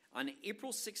On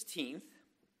April 16th,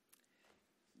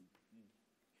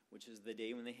 which is the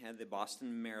day when they had the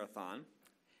Boston Marathon,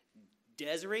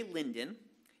 Desiree Linden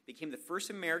became the first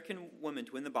American woman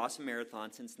to win the Boston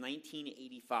Marathon since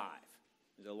 1985.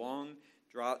 There's a long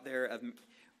drought there of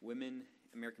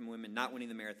American women not winning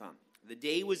the marathon. The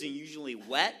day was unusually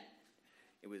wet.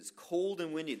 It was cold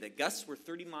and windy. The gusts were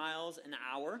 30 miles an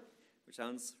hour, which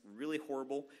sounds really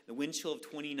horrible. The wind chill of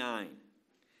 29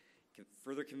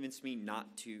 further convinced me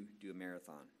not to do a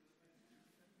marathon.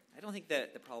 I don't think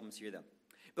that the problem's here, though.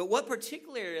 But what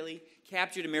particularly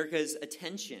captured America's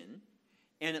attention,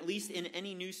 and at least in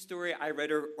any news story I read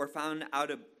or found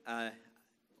out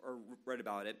or read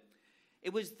about it,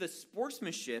 it was the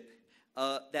sportsmanship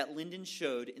that Linden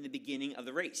showed in the beginning of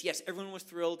the race. Yes, everyone was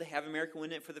thrilled to have America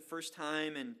win it for the first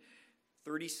time in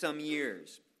 30-some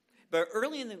years. But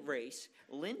early in the race,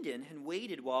 Linden had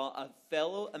waited while a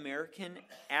fellow American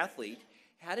athlete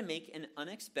had to make an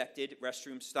unexpected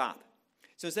restroom stop.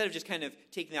 So instead of just kind of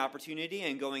taking the opportunity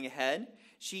and going ahead,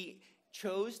 she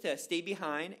chose to stay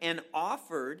behind and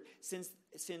offered, since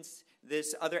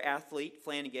this other athlete,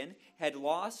 Flanagan, had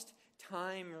lost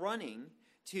time running,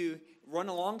 to run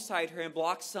alongside her and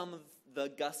block some of the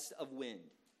gusts of wind.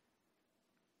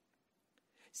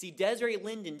 See, Desiree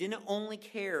Linden didn't only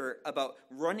care about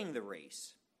running the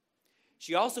race.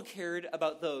 She also cared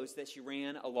about those that she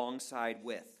ran alongside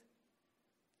with.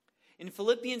 In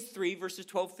Philippians 3, verses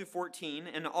 12 through 14,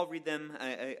 and I'll read them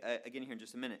again here in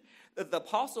just a minute, the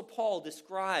Apostle Paul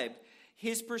described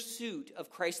his pursuit of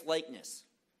Christ-likeness,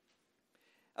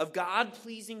 of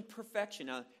God-pleasing perfection.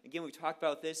 Now, again, we talked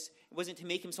about this. It wasn't to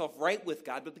make himself right with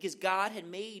God, but because God had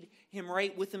made him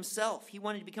right with himself. He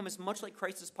wanted to become as much like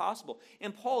Christ as possible.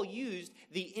 And Paul used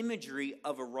the imagery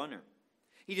of a runner.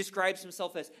 He describes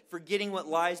himself as forgetting what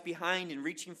lies behind and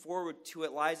reaching forward to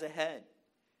what lies ahead.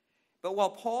 But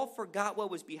while Paul forgot what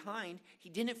was behind, he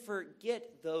didn't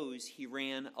forget those he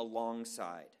ran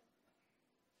alongside.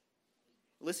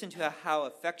 Listen to how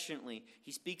affectionately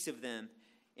he speaks of them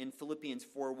in Philippians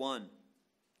 4:1.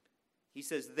 He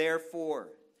says,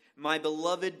 "Therefore, my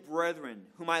beloved brethren,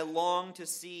 whom I long to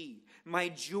see, my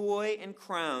joy and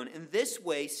crown, in this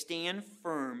way stand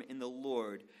firm in the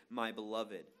Lord, my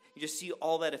beloved." You just see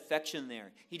all that affection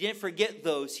there. He didn't forget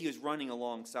those he was running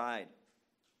alongside.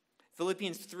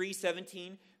 Philippians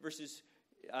 3:17, verses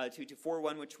 2 to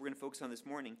 4:1, which we're going to focus on this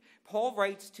morning. Paul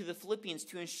writes to the Philippians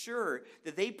to ensure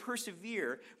that they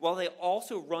persevere while they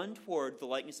also run toward the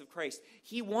likeness of Christ.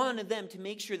 He wanted them to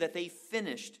make sure that they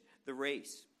finished the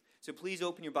race. So please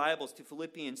open your Bibles to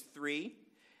Philippians 3,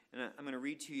 and I'm going to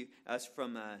read to us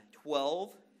from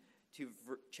 12 to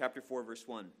chapter 4, verse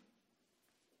 1.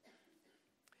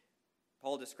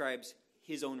 Paul describes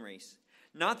his own race.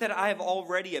 "Not that I have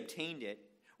already obtained it,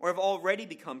 or have already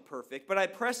become perfect, but I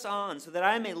press on so that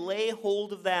I may lay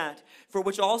hold of that for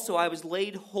which also I was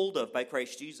laid hold of by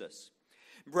Christ Jesus.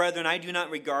 Brethren, I do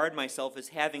not regard myself as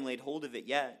having laid hold of it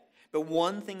yet, but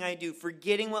one thing I do,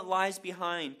 forgetting what lies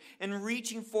behind and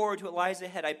reaching forward to what lies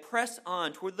ahead, I press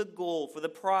on toward the goal for the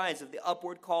prize of the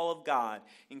upward call of God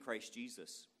in Christ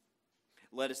Jesus.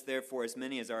 Let us therefore, as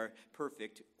many as are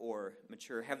perfect or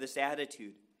mature, have this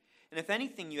attitude. And if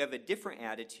anything you have a different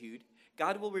attitude,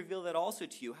 God will reveal that also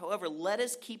to you. However, let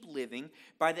us keep living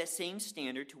by that same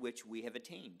standard to which we have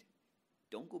attained."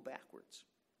 Don't go backwards.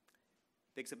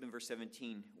 Picks up in verse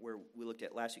 17, where we looked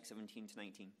at last week, 17 to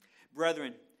 19.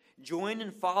 "Brethren, join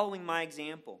in following my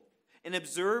example, and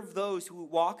observe those who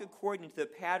walk according to the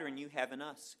pattern you have in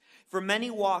us. For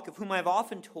many walk, of whom I have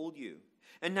often told you,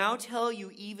 and now tell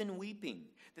you even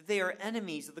weeping, that they are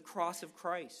enemies of the cross of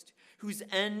Christ, whose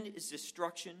end is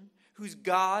destruction, whose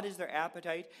God is their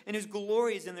appetite, and whose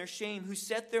glory is in their shame, who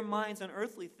set their minds on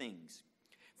earthly things.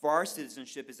 For our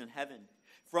citizenship is in heaven,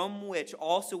 from which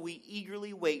also we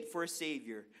eagerly wait for a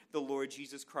Savior, the Lord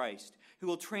Jesus Christ, who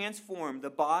will transform the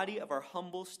body of our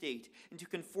humble state into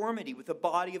conformity with the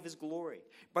body of his glory,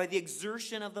 by the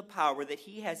exertion of the power that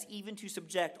he has even to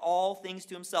subject all things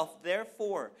to himself.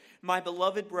 Therefore, my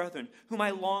beloved brethren, whom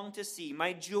I long to see,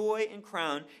 my joy and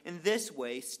crown, in this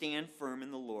way stand firm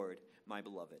in the Lord, my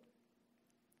beloved."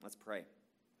 Let's pray.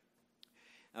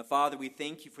 Father, we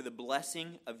thank you for the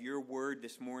blessing of your word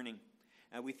this morning.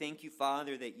 We thank you,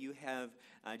 Father, that you have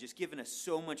just given us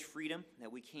so much freedom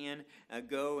that we can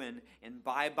go and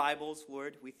buy Bibles,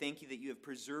 Lord. We thank you that you have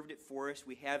preserved it for us.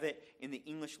 We have it in the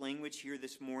English language here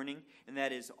this morning, and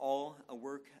that is all a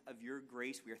work of your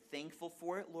grace. We are thankful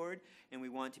for it, Lord, and we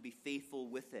want to be faithful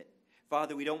with it.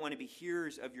 Father, we don't want to be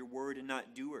hearers of your word and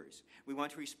not doers. We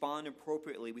want to respond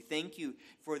appropriately. We thank you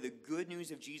for the good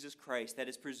news of Jesus Christ that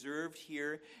is preserved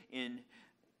here in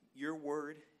your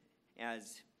word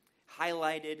as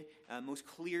highlighted most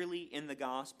clearly in the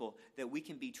gospel, that we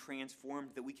can be transformed,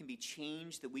 that we can be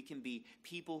changed, that we can be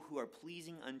people who are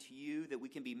pleasing unto you, that we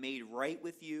can be made right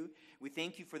with you. We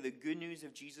thank you for the good news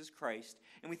of Jesus Christ.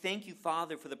 And we thank you,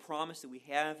 Father, for the promise that we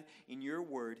have in your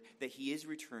word that he is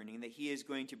returning, that he is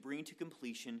going to bring to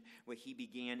completion what he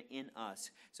began in us.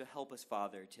 So help us,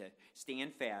 Father, to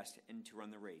stand fast and to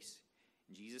run the race.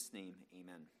 In Jesus' name,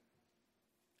 amen.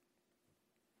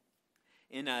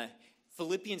 In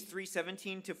Philippians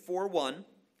 3:17 to 4:1,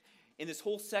 in this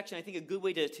whole section, I think a good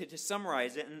way to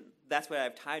summarize it, and that's why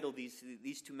I've titled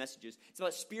these two messages, it's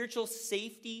about spiritual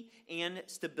safety and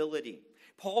stability.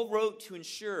 Paul wrote to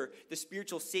ensure the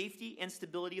spiritual safety and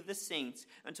stability of the saints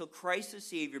until Christ the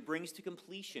Savior brings to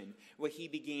completion what he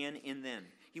began in them.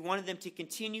 He wanted them to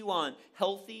continue on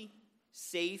healthy,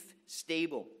 safe,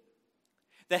 stable.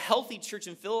 The healthy church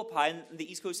in Philippi, on the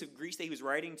east coast of Greece that he was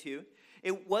writing to,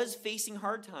 it was facing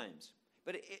hard times.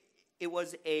 But it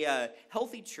was a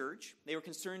healthy church. They were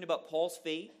concerned about Paul's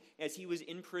fate as he was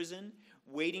in prison,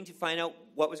 waiting to find out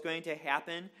what was going to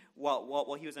happen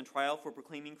while he was on trial for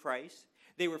proclaiming Christ.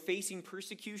 They were facing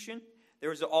persecution.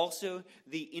 There was also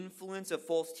the influence of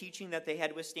false teaching that they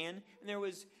had to withstand. And there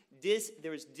was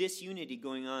disunity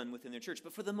going on within their church.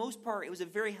 But for the most part, it was a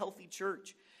very healthy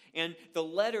church. And the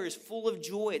letter is full of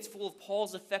joy. It's full of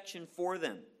Paul's affection for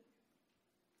them.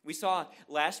 We saw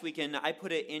last week, and I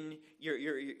put it in your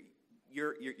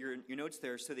notes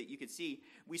there so that you could see.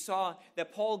 We saw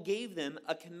that Paul gave them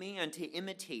a command to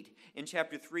imitate in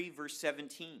chapter 3, verse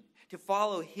 17, to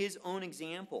follow his own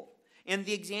example, and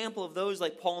the example of those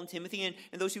like Paul and Timothy and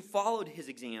those who followed his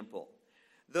example,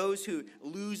 those who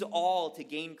lose all to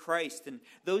gain Christ, and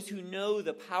those who know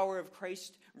the power of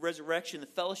Christ's resurrection, the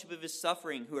fellowship of his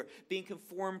suffering, who are being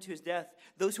conformed to his death,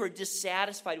 those who are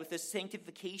dissatisfied with the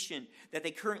sanctification that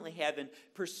they currently have and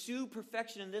pursue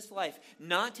perfection in this life,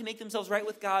 not to make themselves right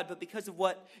with God, but because of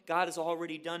what God has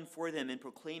already done for them in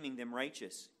proclaiming them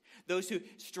righteous. Those who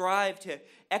strive to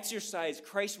exercise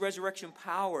Christ's resurrection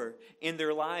power in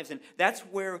their lives. And that's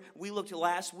where we looked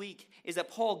last week, is that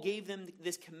Paul gave them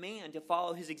this command to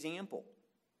follow his example.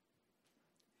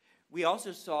 We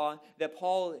also saw that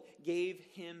Paul gave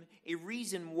him a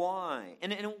reason why.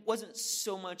 And it wasn't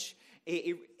so much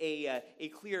a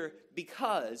clear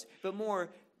because, but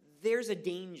more, there's a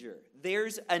danger,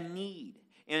 there's a need.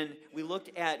 And we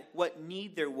looked at what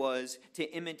need there was to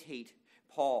imitate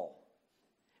Paul.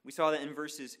 We saw that in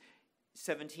verses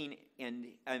 17 and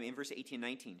in verse 18 and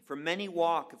 19. For many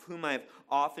walk, of whom I have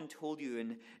often told you,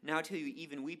 and now tell you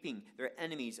even weeping, they're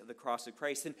enemies of the cross of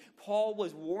Christ. And Paul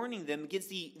was warning them against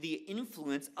the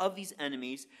influence of these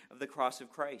enemies of the cross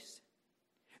of Christ.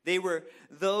 They were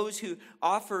those who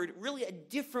offered really a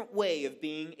different way of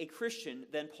being a Christian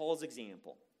than Paul's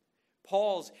example.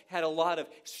 Paul's had a lot of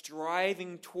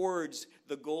striving towards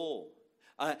the goal,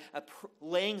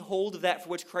 laying hold of that for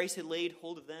which Christ had laid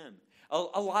hold of them.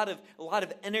 A lot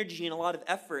of energy and a lot of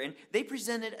effort, and they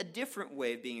presented a different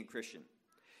way of being a Christian.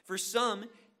 For some,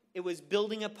 it was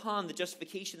building upon the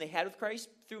justification they had with Christ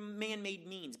through man-made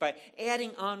means, by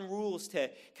adding on rules to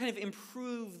kind of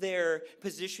improve their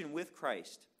position with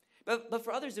Christ. But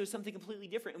for others, it was something completely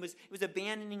different. It was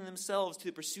abandoning themselves to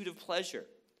the pursuit of pleasure.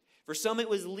 For some, it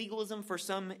was legalism. For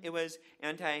some, it was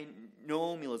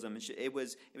antinomianism. It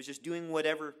was just doing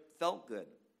whatever felt good.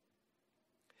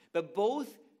 But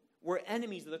both were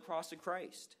enemies of the cross of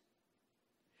Christ.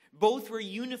 Both were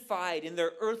unified in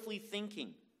their earthly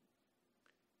thinking.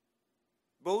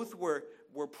 Both were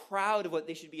proud of what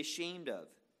they should be ashamed of.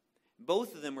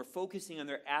 Both of them were focusing on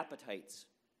their appetites.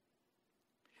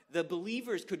 The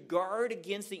believers could guard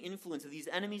against the influence of these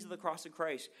enemies of the cross of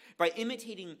Christ by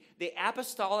imitating the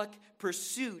apostolic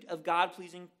pursuit of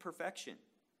God-pleasing perfection.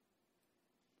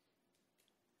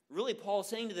 Really, Paul is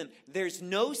saying to them, there's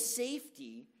no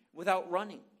safety without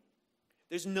running.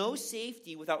 There's no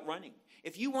safety without running.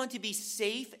 If you want to be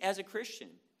safe as a Christian,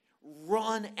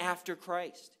 run after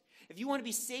Christ. If you want to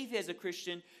be safe as a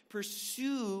Christian,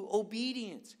 pursue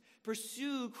obedience.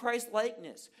 Pursue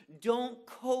Christ-likeness. Don't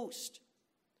coast.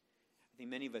 I think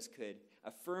many of us could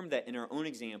affirm that in our own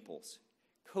examples.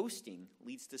 Coasting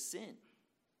leads to sin.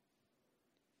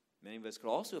 Many of us could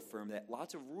also affirm that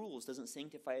lots of rules doesn't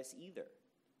sanctify us either.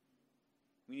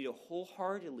 We need to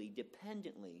wholeheartedly,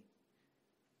 dependently,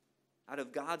 out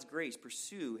of God's grace,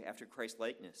 pursue after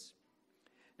Christ-likeness.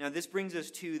 Now, this brings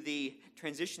us to the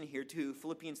transition here to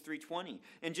Philippians 3:20.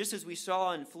 And just as we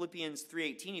saw in Philippians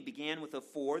 3:18, it began with a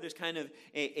for. There's kind of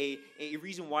a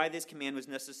reason why this command was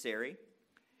necessary.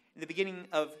 In the beginning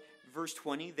of verse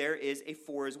 20, there is a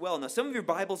for as well. Now, some of your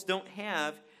Bibles don't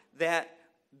have that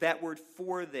word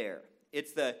for there.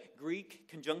 It's the Greek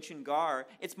conjunction gar.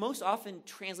 It's most often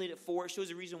translated for. It shows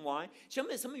a reason why. Some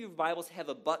of your Bibles have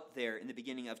a but there in the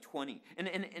beginning of 20.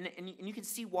 And you can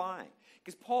see why.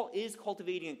 Because Paul is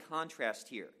cultivating a contrast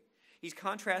here. He's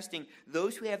contrasting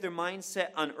those who have their mind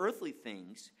set on earthly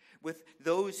things with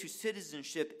those whose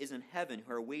citizenship is in heaven,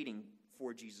 who are waiting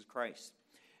for Jesus Christ.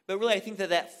 But really, I think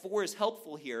that for is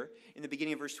helpful here in the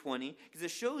beginning of verse 20, because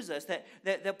it shows us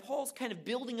that Paul's kind of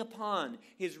building upon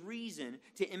his reason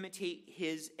to imitate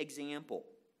his example,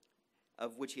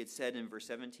 of which he had said in verse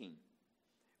 17.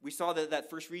 We saw that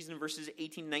first reason in verses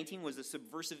 18 and 19 was the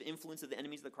subversive influence of the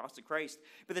enemies of the cross of Christ.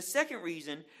 But the second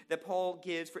reason that Paul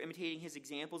gives for imitating his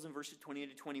examples in verses 20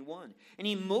 to 21. And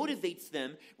he motivates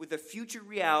them with the future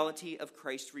reality of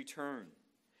Christ's return.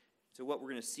 So what we're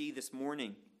going to see this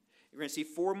morning, we're going to see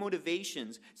 4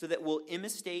 motivations so that we'll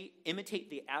imitate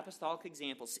the apostolic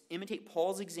examples, imitate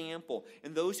Paul's example,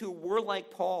 and those who were like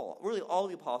Paul, really all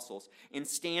the apostles, and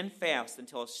stand fast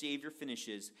until our Savior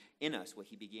finishes in us what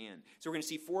he began. So we're going to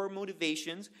see 4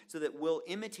 motivations so that we'll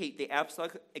imitate the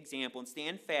apostolic example and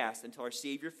stand fast until our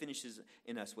Savior finishes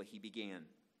in us what he began.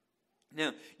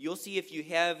 Now, you'll see if you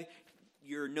have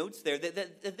your notes there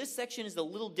that this section is a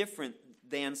little different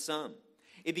than some.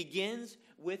 It begins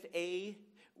with a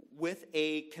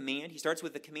command. He starts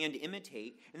with a command to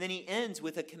imitate, and then he ends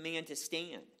with a command to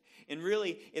stand. And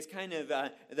really, it's kind of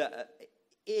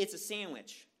it's a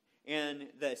sandwich. And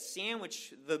the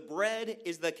sandwich, the bread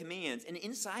is the commands, and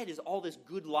inside is all this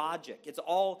good logic. It's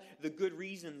all the good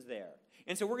reasons there.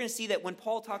 And so we're going to see that when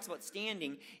Paul talks about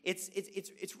standing, it's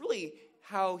really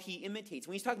how he imitates.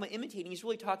 When he's talking about imitating, he's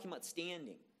really talking about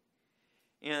standing.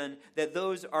 And that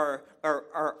those are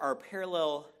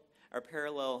parallel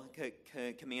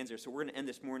commands there. So we're going to end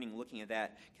this morning looking at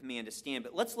that command to stand.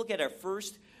 But let's look at our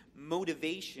first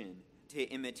motivation to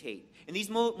imitate. And these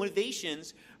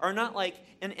motivations are not like,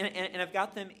 and I've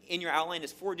got them in your outline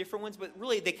as 4 different ones, but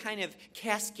really they kind of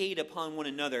cascade upon one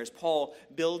another as Paul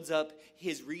builds up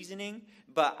his reasoning.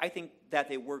 But I think that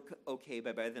they work okay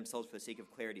by themselves for the sake of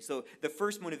clarity. So the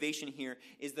first motivation here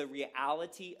is the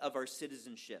reality of our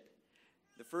citizenship.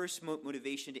 The first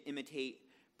motivation to imitate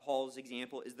Paul's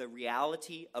example is the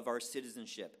reality of our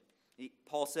citizenship.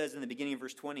 Paul says in the beginning of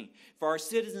verse 20, "For our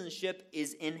citizenship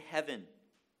is in heaven."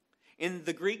 In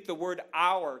the Greek, the word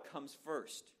 "our" comes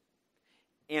first.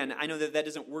 And I know that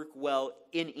doesn't work well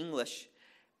in English,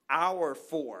 "our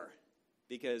for,"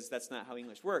 because that's not how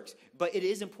English works. But it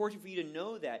is important for you to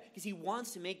know that, because he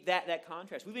wants to make that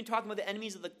contrast. We've been talking about the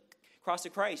enemies of the cross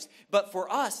of Christ. But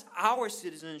for us, our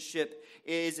citizenship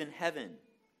is in heaven.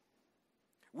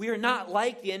 We are not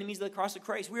like the enemies of the cross of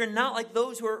Christ. We are not like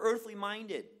those who are earthly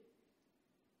minded.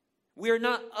 We are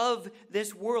not of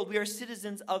this world. We are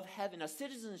citizens of heaven. Now,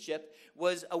 citizenship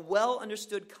was a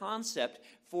well-understood concept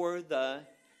for the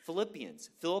Philippians.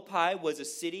 Philippi was a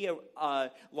city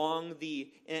along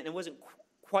and it wasn't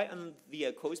quite on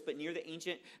the coast, but near the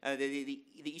ancient, the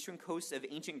eastern coast of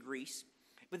ancient Greece.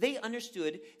 But they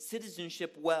understood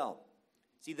citizenship well.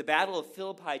 See, the Battle of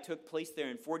Philippi took place there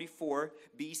in 44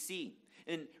 BC.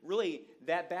 And really,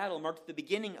 that battle marked the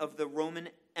beginning of the Roman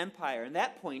Empire. At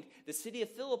that point, the city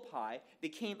of Philippi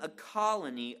became a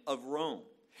colony of Rome.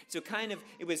 So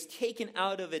it was taken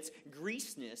out of its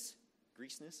Greekness,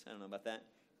 I don't know about that,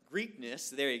 Greekness,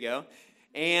 there you go,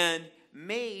 and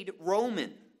made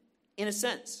Roman, in a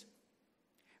sense.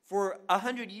 For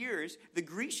 100 years, the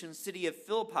Grecian city of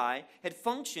Philippi had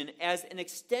functioned as an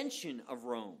extension of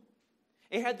Rome.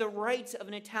 It had the rights of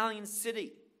an Italian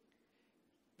city.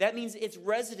 That means its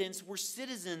residents were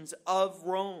citizens of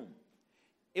Rome.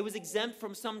 It was exempt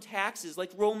from some taxes like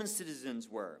Roman citizens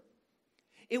were.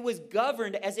 It was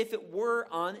governed as if it were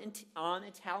on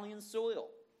Italian soil.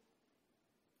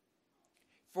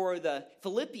 For the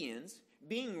Philippians,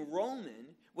 being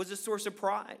Roman was a source of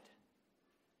pride.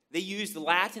 They used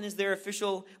Latin as their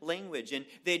official language, and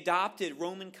they adopted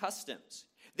Roman customs.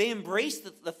 They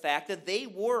embraced the fact that they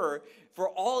were, for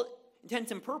all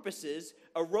intents and purposes,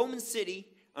 a Roman city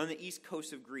on the east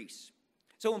coast of Greece.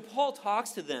 So when Paul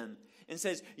talks to them and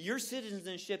says, "Your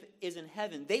citizenship is in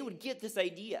heaven," they would get this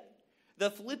idea. The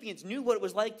Philippians knew what it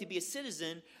was like to be a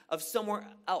citizen of somewhere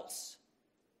else.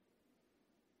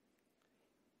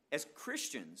 As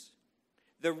Christians,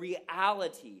 the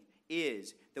reality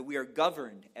is that we are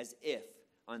governed as if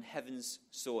on heaven's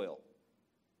soil.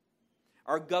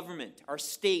 Our government, our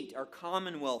state, our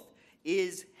commonwealth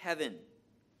is heaven.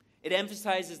 It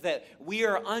emphasizes that we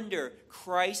are under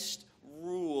Christ's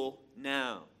rule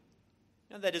now.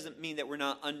 Now, that doesn't mean that we're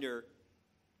not under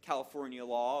California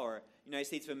law or United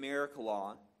States of America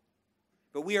law,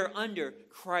 but we are under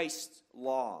Christ's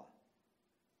law,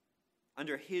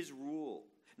 under his rule.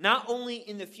 not only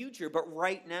in the future, but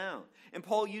right now. And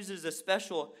Paul uses a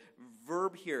special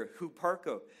verb here,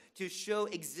 huparko, to show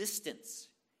existence.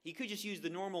 He could just use the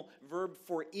normal verb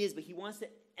for is, but he wants to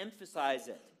emphasize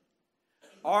it.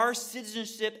 Our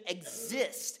citizenship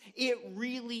exists. It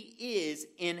really is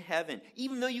in heaven,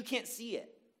 even though you can't see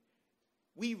it.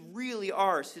 We really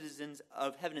are citizens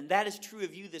of heaven, and that is true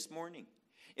of you this morning.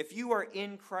 If you are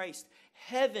in Christ,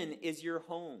 heaven is your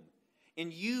home,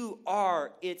 and you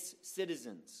are its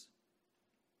citizens.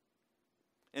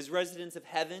 As residents of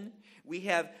heaven, we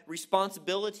have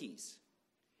responsibilities.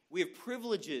 We have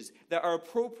privileges that are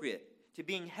appropriate to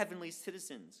being heavenly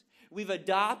citizens. We've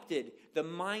adopted the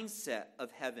mindset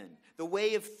of heaven, the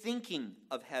way of thinking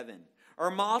of heaven.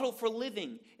 Our model for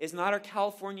living is not our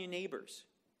California neighbors.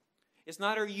 It's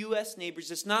not our U.S.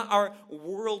 neighbors. It's not our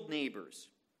world neighbors.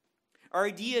 Our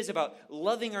ideas about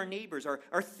loving our neighbors,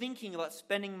 our thinking about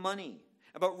spending money,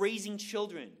 about raising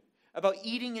children, about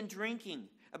eating and drinking,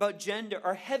 about gender,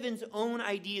 are heaven's own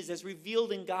ideas as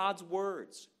revealed in God's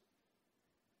words.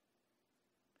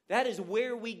 That is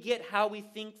where we get how we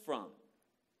think from.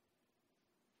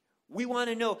 We want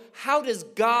to know, how does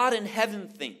God in heaven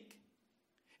think?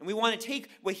 And we want to take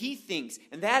what he thinks,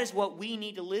 and that is what we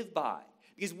need to live by,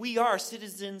 because we are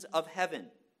citizens of heaven.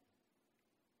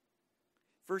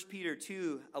 1 Peter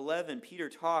 2:11, Peter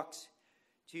talks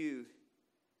to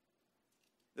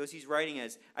those he's writing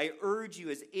as, I urge you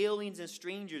as aliens and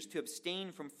strangers to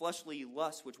abstain from fleshly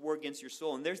lusts which war against your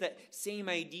soul. And there's that same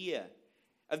idea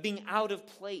of being out of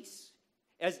place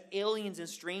as aliens and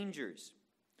strangers.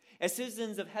 As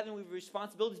citizens of heaven, we have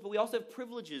responsibilities, but we also have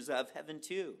privileges of heaven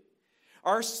too.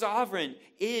 Our sovereign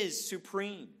is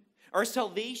supreme. Our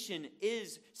salvation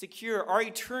is secure. Our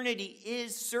eternity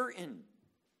is certain.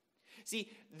 See,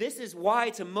 this is why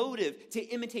it's a motive to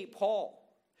imitate Paul.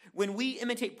 When we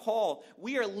imitate Paul,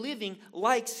 we are living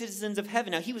like citizens of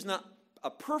heaven. Now, he was not a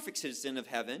perfect citizen of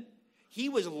heaven. He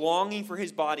was longing for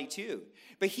his body too.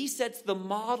 But he sets the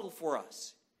model for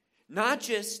us, not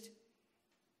just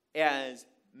as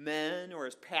men or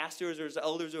as pastors or as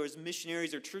elders or as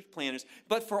missionaries or church planners,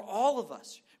 but for all of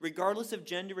us, regardless of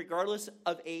gender, regardless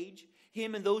of age.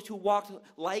 Him and those who walk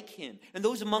like him, and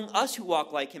those among us who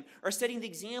walk like him, are setting the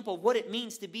example of what it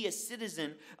means to be a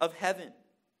citizen of heaven.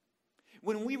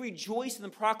 When we rejoice in the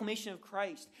proclamation of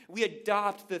Christ, we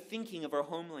adopt the thinking of our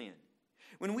homeland.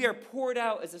 When we are poured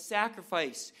out as a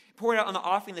sacrifice, poured out on the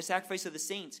offering, the sacrifice of the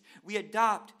saints, we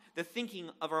adopt the thinking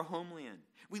of our homeland.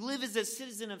 We live as a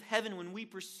citizen of heaven when we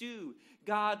pursue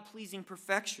God-pleasing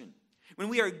perfection, when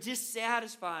we are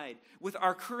dissatisfied with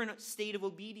our current state of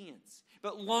obedience,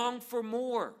 but long for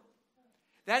more.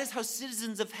 That is how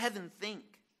citizens of heaven think.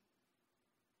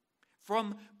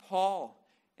 From Paul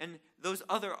and those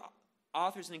other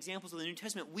authors and examples of the New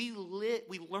Testament, we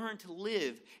learn to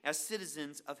live as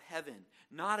citizens of heaven,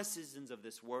 not as citizens of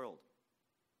this world.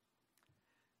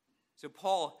 So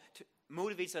Paul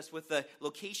motivates us with the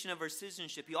location of our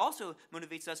citizenship. He also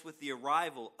motivates us with the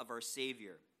arrival of our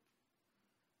Savior.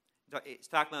 It's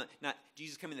talking about not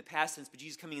Jesus coming in the past tense, but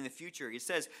Jesus coming in the future. It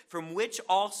says, from which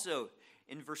also,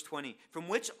 in verse 20, from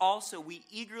which also we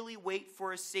eagerly wait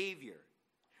for a Savior,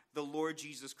 the Lord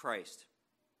Jesus Christ.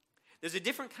 There's a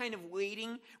different kind of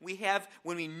waiting we have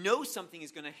when we know something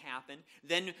is going to happen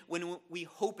than when we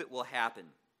hope it will happen.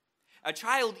 A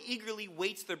child eagerly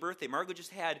waits their birthday. Margot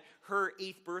just had her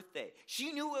 8th birthday.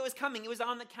 She knew it was coming. It was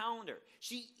on the calendar.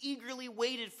 She eagerly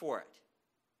waited for it.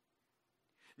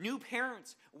 New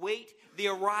parents wait the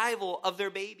arrival of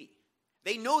their baby.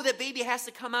 They know that baby has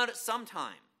to come out at some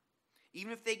time,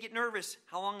 even if they get nervous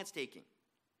how long it's taking.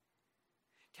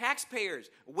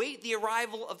 Taxpayers wait the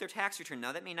arrival of their tax return.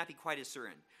 Now, that may not be quite as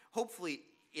certain. Hopefully,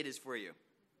 it is for you.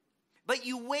 But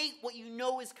you wait what you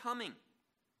know is coming.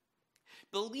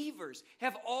 Believers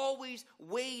have always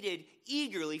waited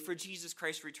eagerly for Jesus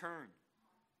Christ's return.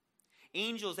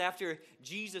 Angels, after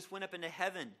Jesus went up into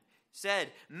heaven,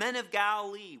 said, men of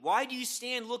Galilee, why do you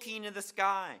stand looking into the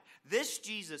sky? This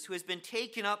Jesus who has been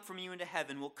taken up from you into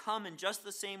heaven will come in just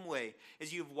the same way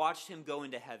as you have watched him go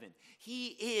into heaven. He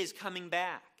is coming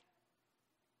back.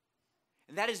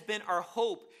 And that has been our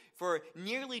hope for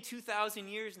nearly 2,000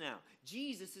 years now.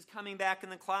 Jesus is coming back in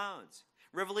the clouds.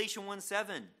 Revelation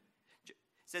 1:7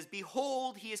 says,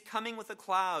 behold, he is coming with the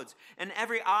clouds, and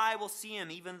every eye will see him,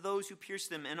 even those who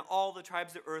pierced him, and all the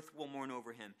tribes of earth will mourn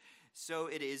over him. So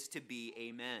it is to be.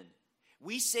 Amen.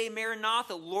 We say,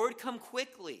 Maranatha, Lord, come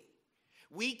quickly.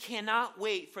 We cannot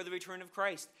wait for the return of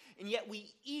Christ, and yet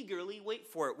we eagerly wait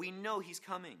for it. We know he's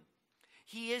coming.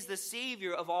 He is the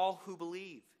Savior of all who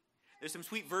believe. There's some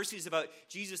sweet verses about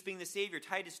Jesus being the Savior.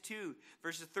 Titus 2,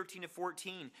 verses 13 to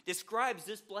 14, describes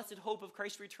this blessed hope of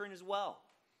Christ's return as well.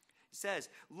 It says,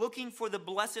 looking for the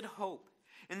blessed hope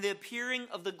and the appearing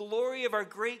of the glory of our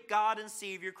great God and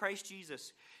Savior, Christ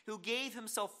Jesus, who gave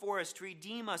himself for us to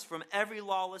redeem us from every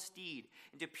lawless deed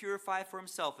and to purify for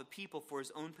himself a people for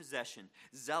his own possession,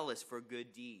 zealous for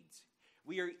good deeds.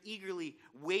 We are eagerly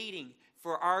waiting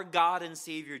for our God and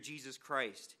Savior, Jesus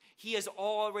Christ. He has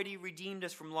already redeemed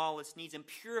us from lawless deeds and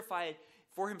purified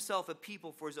for himself a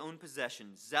people for his own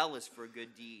possession, zealous for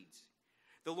good deeds.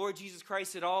 The Lord Jesus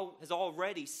Christ has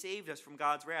already saved us from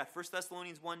God's wrath. 1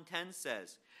 Thessalonians 1:10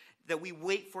 says that we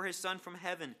wait for his Son from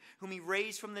heaven, whom he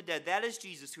raised from the dead. That is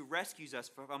Jesus, who rescues us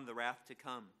from the wrath to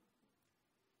come.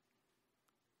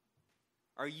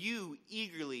 Are you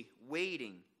eagerly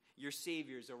waiting your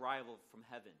Savior's arrival from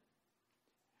heaven?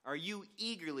 Are you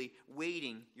eagerly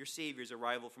waiting your Savior's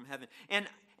arrival from heaven? And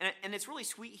it's really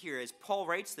sweet here as Paul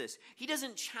writes this. He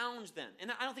doesn't challenge them.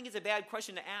 And I don't think it's a bad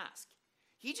question to ask.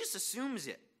 He just assumes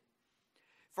it.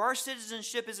 For our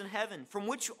citizenship is in heaven, from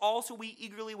which also we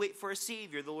eagerly wait for a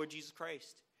Savior, the Lord Jesus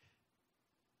Christ.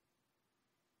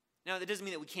 Now, that doesn't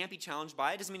mean that we can't be challenged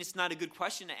by it. It doesn't mean it's not a good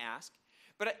question to ask.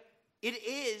 But it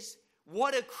is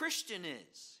what a Christian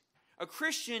is. A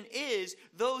Christian is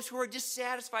those who are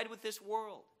dissatisfied with this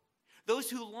world. Those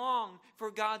who long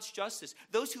for God's justice.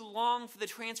 Those who long for the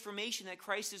transformation that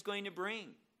Christ is going to bring.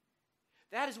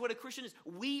 That is what a Christian is.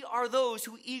 We are those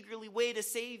who eagerly wait a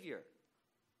Savior.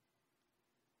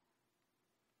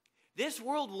 This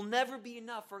world will never be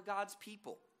enough for God's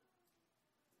people.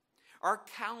 Our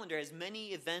calendar has many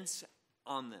events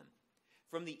on them,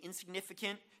 from the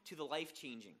insignificant to the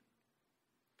life-changing.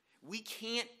 We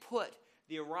can't put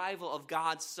the arrival of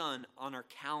God's Son on our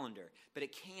calendar, but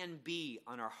it can be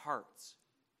on our hearts.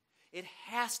 It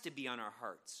has to be on our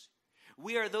hearts.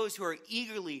 We are those who are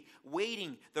eagerly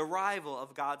waiting the arrival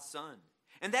of God's Son.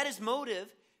 And that is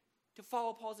motive to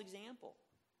follow Paul's example.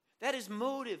 That is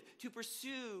motive to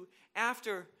pursue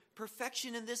after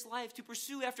perfection in this life, to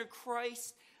pursue after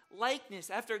Christ's likeness,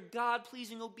 after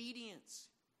God-pleasing obedience.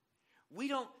 We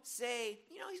don't say,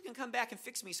 he's going to come back and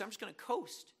fix me, so I'm just going to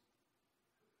coast.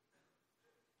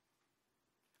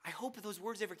 I hope if those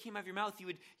words ever came out of your mouth,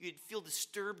 you'd feel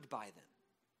disturbed by them.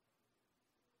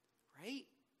 Right?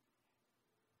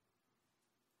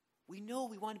 We know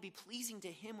we want to be pleasing to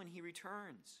him when he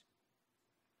returns.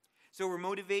 So we're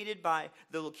motivated by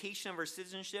the location of our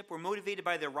citizenship. We're motivated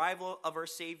by the arrival of our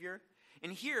Savior.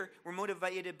 And here, we're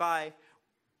motivated by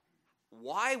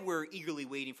why we're eagerly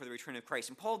waiting for the return of Christ.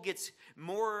 And Paul gets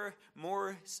more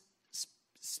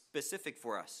specific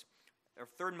for us. Our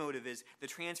third motive is the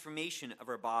transformation of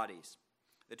our bodies.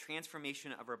 The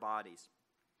transformation of our bodies.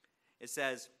 It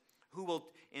says, who will,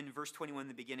 in verse 21 in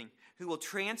the beginning, who will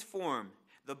transform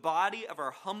the body of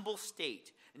our humble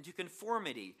state into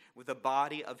conformity with the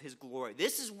body of his glory.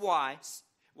 This is why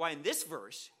in this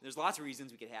verse, there's lots of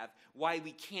reasons we could have, why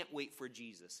we can't wait for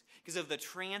Jesus. Because of the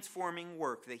transforming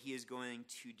work that he is going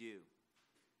to do.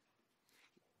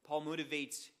 Paul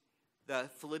motivates the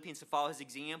Philippians to follow his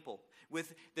example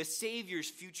with the Savior's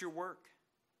future work.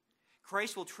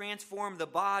 Christ will transform the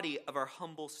body of our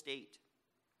humble state.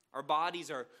 Our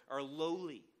bodies are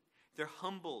lowly. They're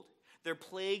humbled. They're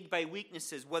plagued by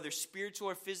weaknesses, whether spiritual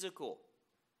or physical.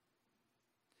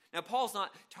 Now, Paul's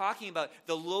not talking about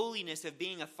the lowliness of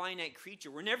being a finite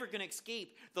creature. We're never going to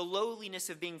escape the lowliness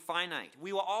of being finite.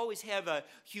 We will always have a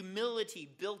humility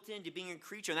built into being a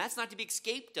creature, and that's not to be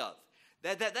escaped of.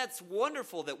 That's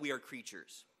wonderful that we are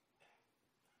creatures.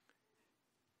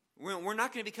 We're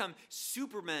not going to become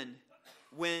supermen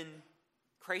when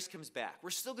Christ comes back. We're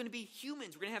still going to be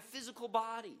humans. We're going to have physical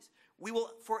bodies. We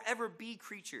will forever be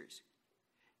creatures.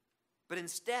 But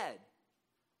instead,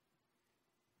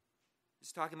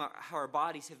 it's talking about how our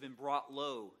bodies have been brought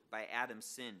low by Adam's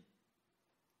sin.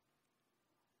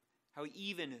 How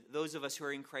even those of us who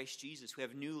are in Christ Jesus, who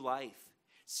have new life,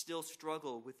 still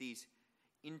struggle with these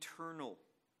internal,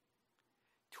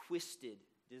 twisted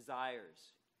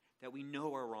desires that we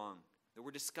know are wrong, that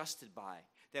we're disgusted by,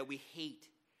 that we hate,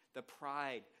 the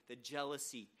pride, the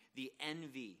jealousy, the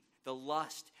envy, the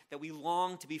lust, that we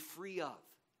long to be free of.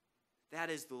 That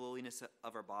is the lowliness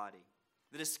of our body.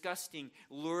 The disgusting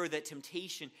lure that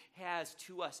temptation has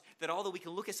to us. That although we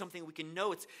can look at something, we can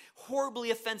know it's horribly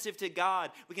offensive to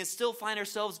God, we can still find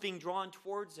ourselves being drawn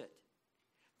towards it.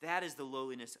 That is the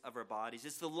lowliness of our bodies.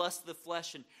 It's the lust of the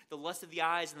flesh and the lust of the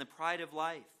eyes and the pride of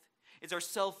life. It's our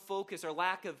self-focus, our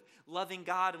lack of loving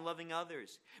God and loving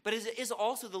others. But it is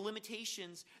also the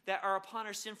limitations that are upon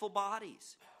our sinful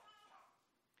bodies.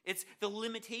 It's the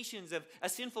limitations of a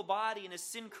sinful body in a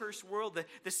sin-cursed world,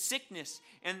 the sickness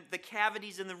and the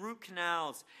cavities in the root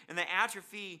canals and the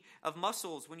atrophy of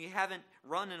muscles when you haven't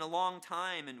run in a long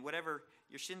time and whatever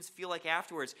your sins feel like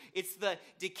afterwards. It's the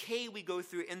decay we go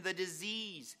through and the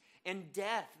disease and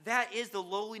death. That is the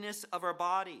lowliness of our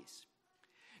bodies.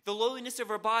 The lowliness of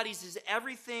our bodies is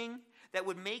everything that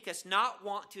would make us not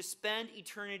want to spend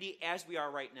eternity as we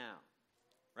are right now,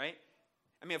 right?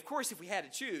 I mean, of course, if we had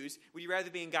to choose, would you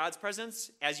rather be in God's presence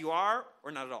as you are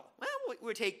or not at all? Well, we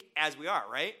would take as we are,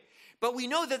 right? But we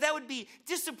know that that would be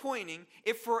disappointing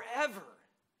if forever,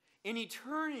 in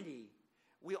eternity,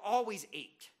 we always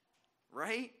ached,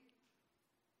 right?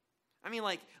 I mean,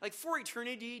 like for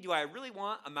eternity, do I really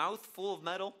want a mouth full of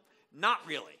metal? Not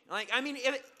really.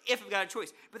 If I've got a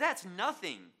choice. But that's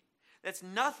nothing. That's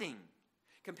nothing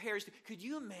compares to, could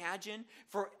you imagine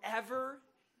forever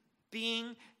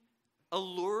being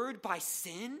allured by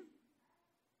sin?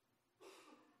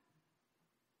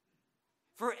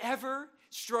 Forever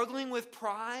struggling with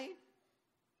pride?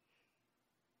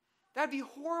 That'd be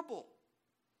horrible.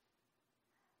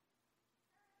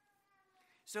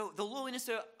 So the lowliness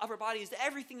of our body is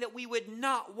everything that we would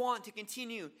not want to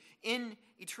continue in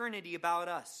eternity about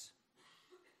us.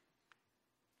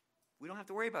 We don't have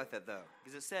to worry about that, though,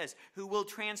 because it says, who will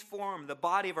transform the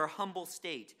body of our humble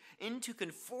state into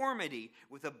conformity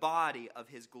with the body of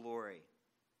his glory.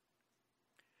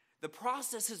 The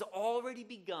process has already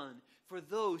begun for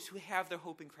those who have their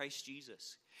hope in Christ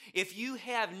Jesus. If you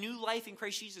have new life in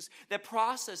Christ Jesus, that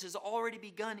process has already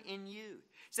begun in you.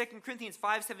 2 Corinthians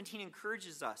 5:17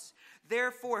 encourages us.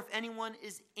 Therefore, if anyone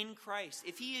is in Christ,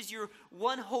 if he is your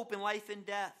one hope in life and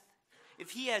death,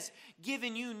 if he has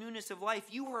given you newness of life,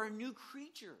 you are a new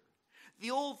creature.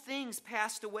 The old things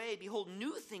passed away. Behold,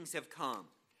 new things have come.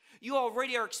 You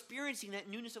already are experiencing that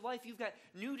newness of life. You've got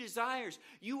new desires.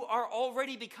 You are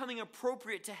already becoming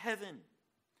appropriate to heaven.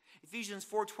 Ephesians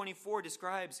 4:24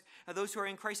 describes how those who are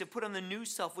in Christ have put on the new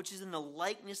self, which is in the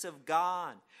likeness of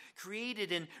God,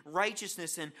 created in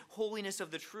righteousness and holiness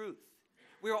of the truth.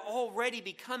 We are already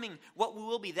becoming what we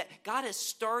will be. That God has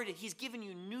started. He's given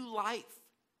you new life.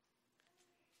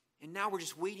 And now we're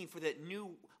just waiting for that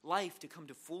new life to come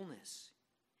to fullness.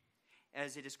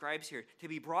 As it describes here, to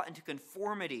be brought into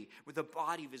conformity with the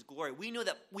body of his glory. We know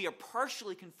that we are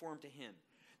partially conformed to him.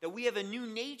 That we have a new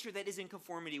nature that is in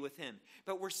conformity with him.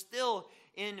 But we're still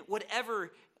in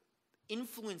whatever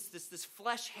influence this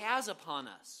flesh has upon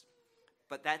us.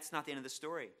 But that's not the end of the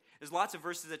story. There's lots of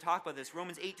verses that talk about this.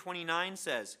 Romans 8:29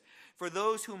 says, for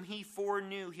those whom he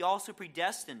foreknew, he also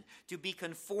predestined to be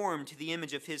conformed to the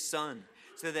image of his Son,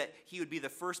 so that he would be the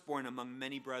firstborn among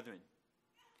many brethren.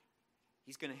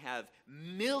 He's going to have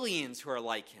millions who are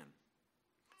like him.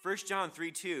 1 John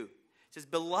 3:2 says,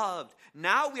 beloved,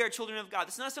 now we are children of God.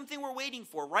 This is not something we're waiting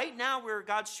for. Right now we're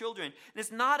God's children. And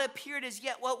it's not appeared as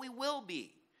yet what we will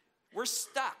be. We're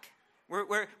stuck.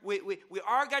 We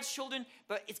are God's children,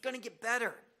 but it's going to get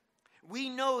better. We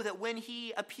know that when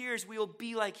he appears, we will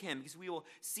be like him because we will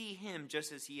see him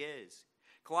just as he is.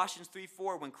 Colossians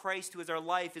 3:4, when Christ, who is our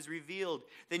life, is revealed,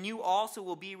 then you also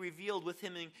will be revealed with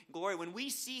him in glory. When we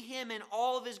see him in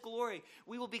all of his glory,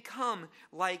 we will become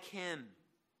like him.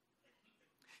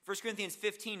 1 Corinthians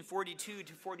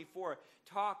 15:42-44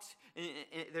 talks,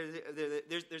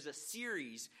 there's a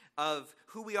series of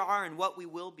who we are and what we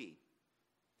will be.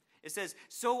 It says,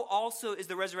 so also is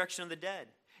the resurrection of the dead.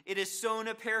 It is sown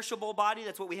a perishable body,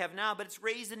 that's what we have now, but it's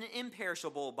raised in an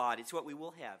imperishable body, it's what we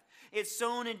will have. It's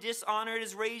sown in dishonor, it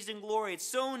is raised in glory. It's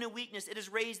sown in weakness, it is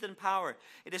raised in power.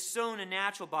 It is sown a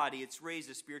natural body, it's raised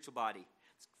a spiritual body.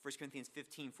 It's 1 Corinthians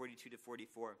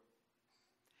 15:42-44.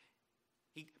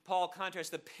 Paul contrasts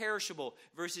the perishable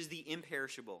versus the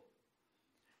imperishable.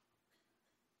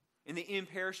 In the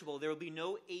imperishable, there will be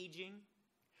no aging,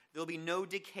 there will be no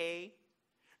decay,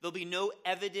 there will be no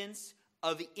evidence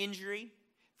of injury.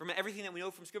 From everything that we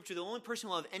know from Scripture, the only person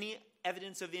who will have any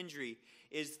evidence of injury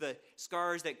is the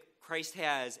scars that Christ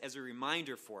has as a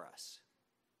reminder for us.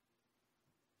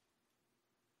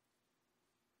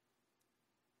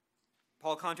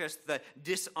 Paul contrasts the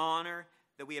dishonor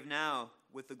that we have now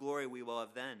with the glory we will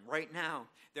have then. Right now,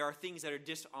 there are things that are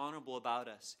dishonorable about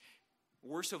us.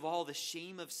 Worst of all, the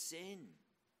shame of sin.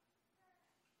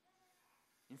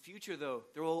 In future, though,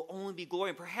 there will only be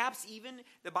glory. And perhaps even,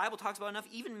 the Bible talks about enough,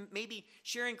 even maybe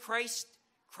sharing Christ's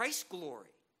glory.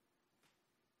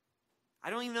 I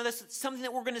don't even know that's something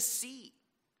that we're going to see.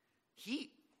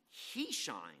 He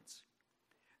shines.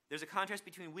 There's a contrast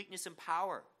between weakness and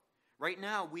power. Right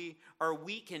now, we are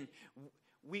weak and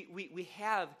we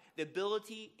have the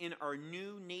ability in our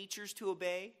new natures to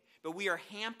obey, but we are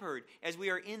hampered as we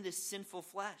are in this sinful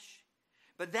flesh.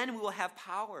 But then we will have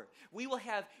power. We will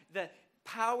have the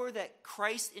power that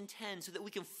Christ intends so that we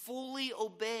can fully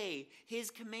obey his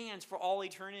commands for all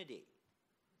eternity.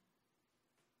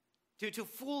 to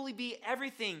fully be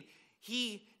everything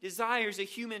he desires a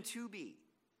human to be.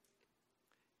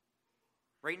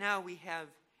 Right now we have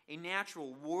a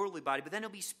natural, worldly body, but then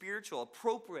it'll be spiritual,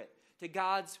 appropriate to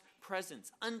God's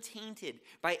presence, untainted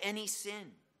by any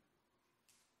sin.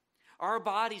 Our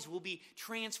bodies will be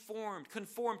transformed,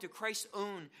 conformed to Christ's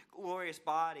own glorious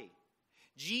body.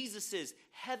 Jesus'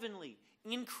 heavenly,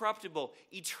 incorruptible,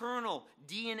 eternal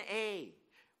DNA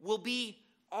will be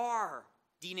our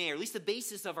DNA, or at least the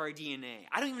basis of our DNA.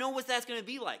 I don't even know what that's going to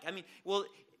be like. I mean, well,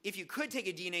 if you could take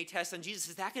a DNA test on Jesus,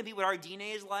 is that going to be what our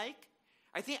DNA is like?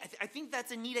 I think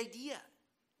that's a neat idea.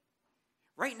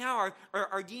 Right now,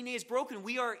 our DNA is broken.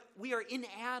 We are in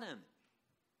Adam.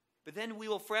 But then we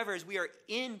will forever, as we are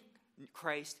in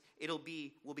Christ, we'll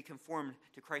be conformed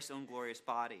to Christ's own glorious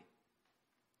body.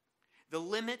 The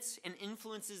limits and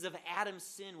influences of Adam's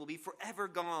sin will be forever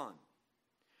gone.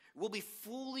 We'll be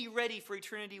fully ready for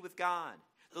eternity with God.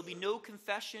 There'll be no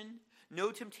confession,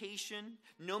 no temptation,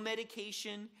 no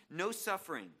medication, no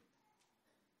suffering.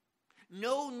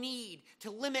 No need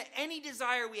to limit any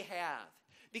desire we have,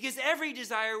 because every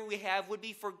desire we have would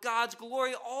be for God's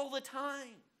glory all the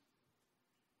time.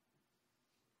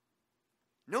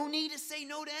 No need to say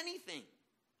no to anything,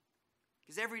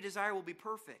 because every desire will be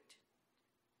perfect,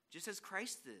 just as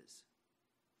Christ is.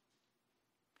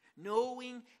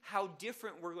 Knowing how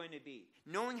different we're going to be,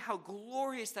 knowing how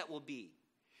glorious that will be,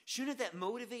 shouldn't that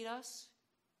motivate us?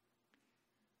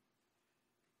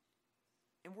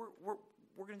 And we're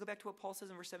going to go back to what Paul says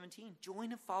in verse 17.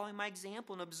 Join in following my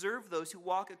example and observe those who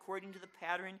walk according to the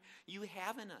pattern you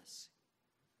have in us.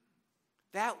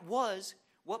 That was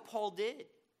what Paul did.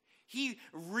 He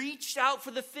reached out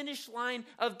for the finish line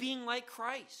of being like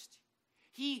Christ.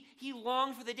 He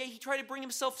longed for the day. He tried to bring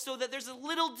himself so that there's as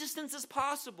little distance as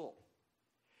possible.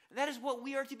 And that is what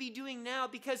we are to be doing now,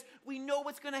 because we know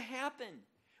what's going to happen.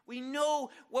 We know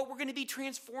what we're going to be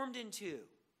transformed into.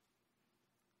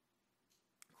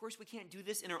 Of course, we can't do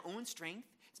this in our own strength.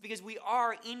 It's because we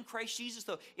are in Christ Jesus,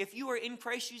 though. If you are in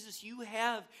Christ Jesus, you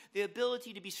have the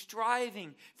ability to be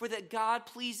striving for that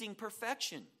God-pleasing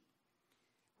perfection.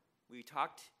 We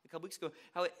talked a couple weeks ago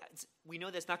how we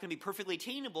know that's not going to be perfectly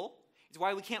attainable. It's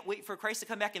why we can't wait for Christ to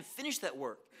come back and finish that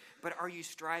work. But are you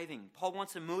striving? Paul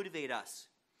wants to motivate us.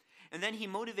 And then he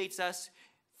motivates us.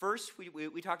 First,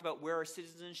 we talked about where our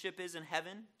citizenship is in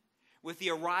heaven, with the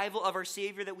arrival of our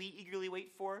Savior that we eagerly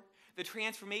wait for, the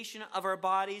transformation of our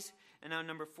bodies, and now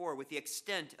number 4, with the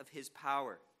extent of his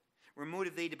power. We're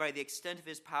motivated by the extent of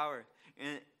his power.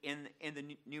 In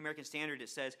the New American Standard, it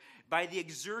says, by the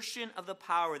exertion of the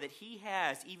power that he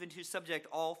has even to subject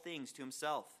all things to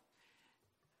himself.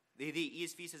 The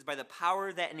ESV says, by the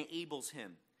power that enables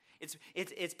him.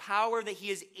 It's power that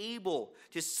he is able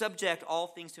to subject all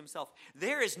things to himself.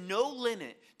 There is no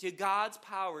limit to God's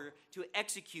power to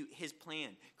execute his plan.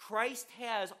 Christ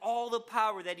has all the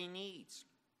power that he needs.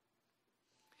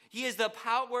 He has the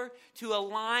power to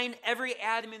align every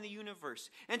atom in the universe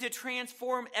and to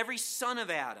transform every son of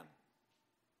Adam.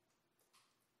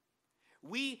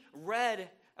 We read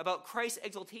about Christ's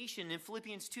exaltation in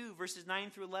Philippians 2, verses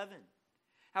 9 through 11.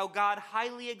 How God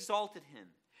highly exalted him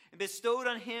and bestowed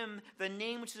on him the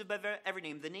name which is above every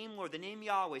name, the name Lord, the name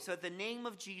Yahweh, so at the name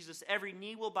of Jesus every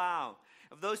knee will bow,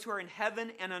 of those who are in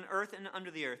heaven and on earth and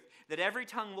under the earth, that every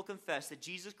tongue will confess that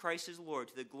Jesus Christ is Lord,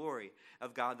 to the glory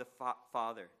of God the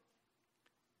Father.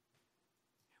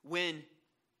 When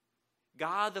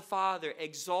God the Father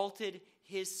exalted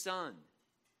his Son,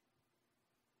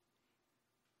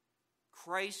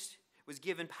 Christ was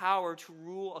given power to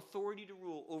rule, authority to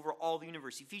rule over all the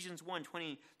universe. Ephesians 1,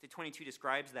 20-22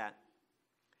 describes that.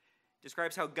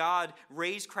 Describes how God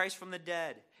raised Christ from the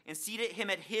dead and seated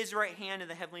him at his right hand in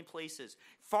the heavenly places,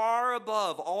 far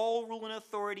above all rule and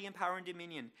authority and power and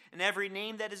dominion, and every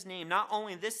name that is named, not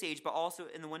only in this age, but also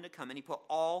in the one to come. And he put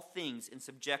all things in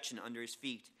subjection under his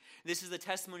feet. This is the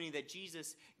testimony that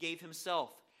Jesus gave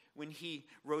himself when he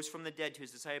rose from the dead to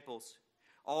his disciples.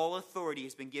 All authority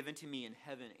has been given to me in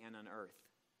heaven and on earth.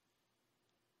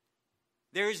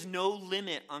 There is no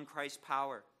limit on Christ's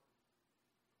power.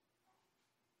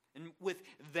 And with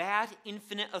that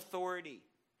infinite authority,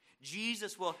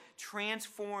 Jesus will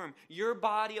transform your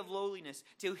body of lowliness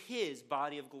to his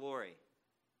body of glory.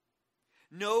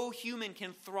 No human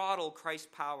can throttle Christ's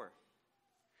power.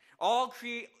 All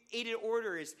created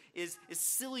order is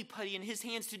silly putty in his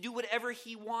hands to do whatever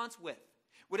he wants with.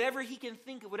 Whatever he can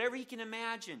think of, whatever he can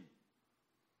imagine.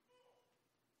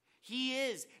 He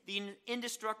is the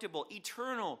indestructible,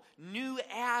 eternal, new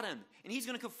Adam. And he's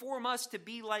going to conform us to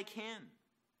be like him.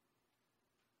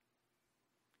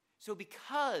 So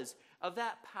because of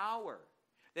that power,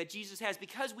 that Jesus has,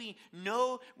 because we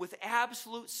know with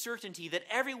absolute certainty that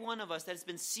every one of us that has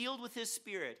been sealed with his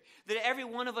Spirit, that every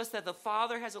one of us that the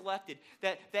Father has elected,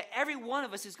 that every one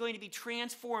of us is going to be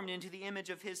transformed into the image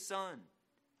of his Son.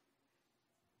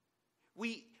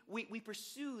 We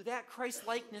pursue that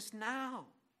Christ-likeness now.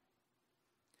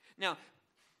 Now,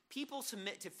 people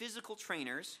submit to physical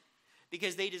trainers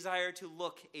because they desire to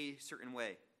look a certain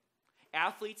way.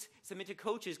 Athletes submit to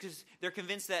coaches because they're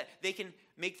convinced that they can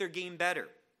make their game better.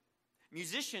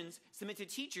 Musicians submit to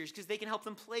teachers because they can help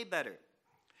them play better.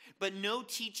 But no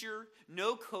teacher,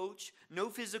 no coach, no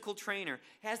physical trainer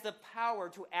has the power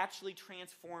to actually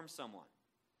transform someone.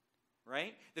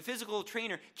 Right? The physical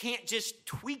trainer can't just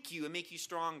tweak you and make you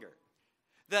stronger.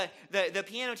 The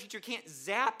piano teacher can't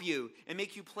zap you and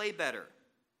make you play better.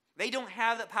 They don't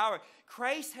have that power.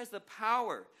 Christ has the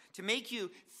power to make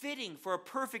you fitting for a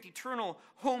perfect eternal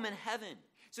home in heaven,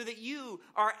 so that you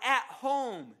are at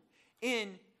home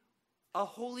in a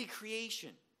holy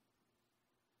creation.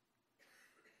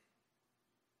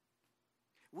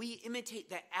 We imitate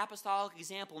that apostolic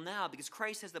example now because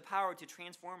Christ has the power to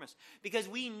transform us, because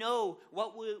we know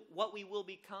what we will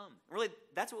become. Really,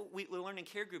 that's what we learned in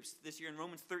care groups this year in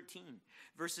Romans 13,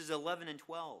 verses 11 and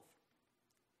 12.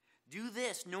 Do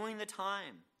this, knowing the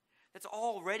time. That's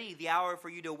already the hour for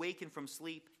you to awaken from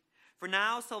sleep. For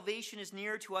now salvation is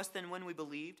nearer to us than when we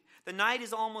believed. The night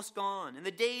is almost gone, and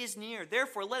the day is near.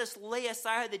 Therefore, let us lay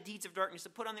aside the deeds of darkness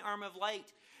and put on the armor of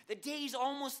light. The day is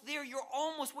almost there. You're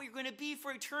almost what you're going to be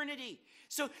for eternity.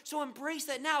 So embrace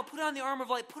that now. Put on the armor of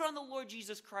light. Put on the Lord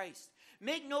Jesus Christ.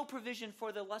 Make no provision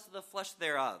for the lust of the flesh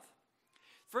thereof.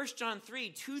 1 John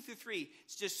 3, 2-3,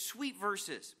 it's just sweet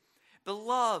verses.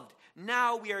 Beloved,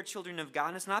 now we are children of God.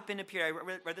 And it's not been appeared.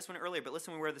 I read this one earlier, but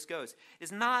listen to where this goes.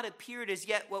 It's not appeared as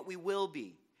yet what we will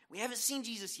be. We haven't seen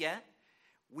Jesus yet.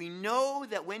 We know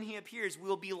that when he appears, we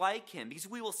will be like him, because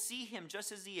we will see him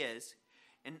just as he is.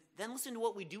 And then listen to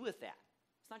what we do with that.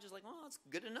 It's not just like, well, it's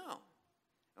good to know.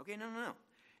 Okay, no.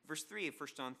 Verse 3 of 1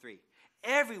 John 3.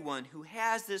 Everyone who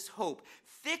has this hope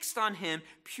fixed on him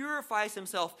purifies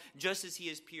himself just as he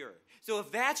is pure. So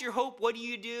if that's your hope, what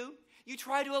do? You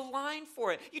try to align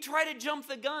for it. You try to jump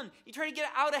the gun. You try to get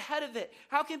out ahead of it.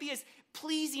 How can it be as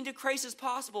pleasing to Christ as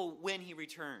possible when he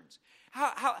returns?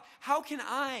 How can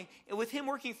I, with him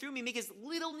working through me, make as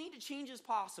little need to change as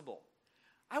possible?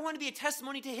 I want to be a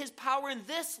testimony to his power in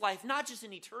this life, not just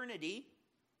in eternity.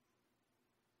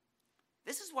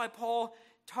 This is why Paul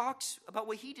talks about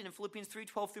what he did in Philippians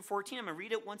 3:12-14. I'm going to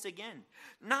read it once again.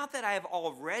 Not that I have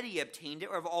already obtained it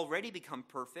or have already become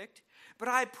perfect, but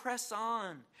I press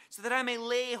on so that I may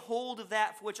lay hold of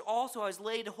that for which also I was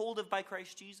laid hold of by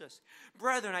Christ Jesus.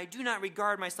 Brethren, I do not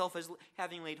regard myself as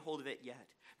having laid hold of it yet.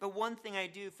 But one thing I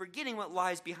do, forgetting what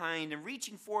lies behind and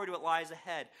reaching forward to what lies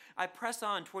ahead, I press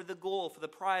on toward the goal for the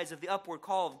prize of the upward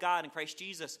call of God in Christ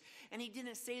Jesus. And he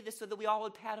didn't say this so that we all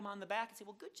would pat him on the back and say,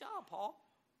 well, good job, Paul.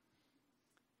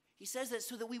 He says that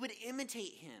so that we would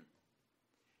imitate him.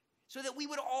 So that we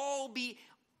would all be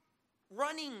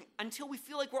running until we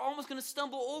feel like we're almost going to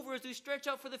stumble over as we stretch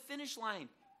out for the finish line.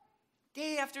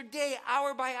 Day after day,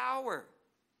 hour by hour.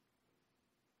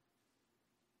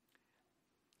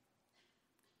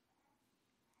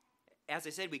 As I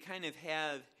said, we kind of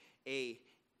have a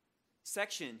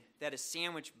section that is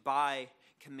sandwiched by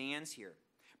commands here.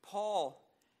 Paul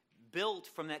built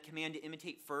from that command to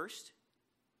imitate first.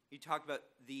 He talked about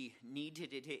the need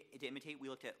to imitate we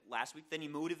looked at last week. Then he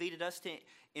motivated us to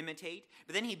imitate.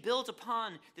 But then he built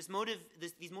upon these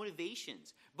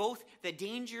motivations, both the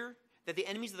danger that the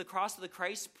enemies of the cross of the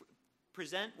Christ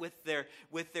present with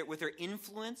their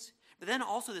influence, but then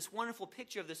also this wonderful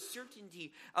picture of the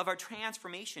certainty of our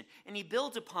transformation. And he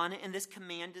builds upon it in this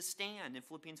command to stand in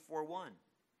Philippians 4:1.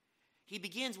 He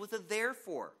begins with a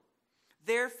therefore.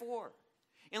 Therefore,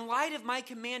 in light of my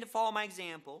command to follow my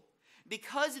example,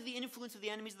 because of the influence of the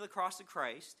enemies of the cross of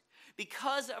Christ,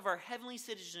 because of our heavenly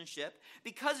citizenship,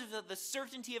 because of the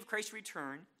certainty of Christ's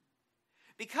return,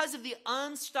 because of the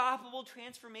unstoppable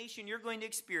transformation you're going to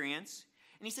experience,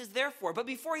 and he says therefore, but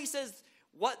before he says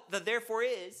what the therefore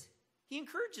is, he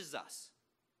encourages us.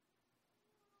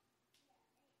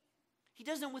 He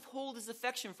doesn't withhold his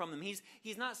affection from them. He's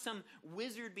not some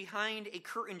wizard behind a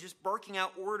curtain just barking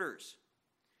out orders.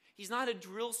 He's not a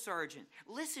drill sergeant.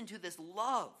 Listen to this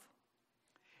love.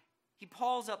 He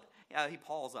piles up.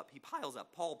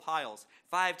 Paul piles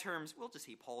 5 terms. We'll just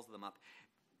say he piles them up.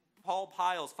 Paul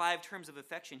piles 5 terms of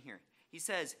affection here. He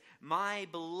says, my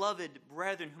beloved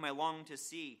brethren whom I long to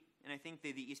see. And I think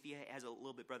the ESV has a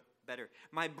little bit better.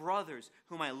 My brothers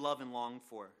whom I love and long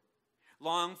for.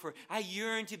 I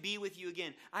yearn to be with you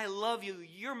again. I love you.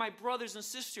 You're my brothers and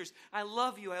sisters. I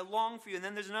love you. I long for you. And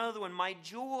then there's another one, my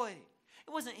joy.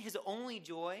 It wasn't his only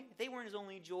joy. They weren't his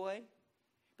only joy,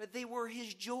 but they were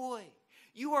his joy.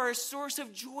 You are a source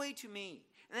of joy to me.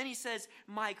 And then he says,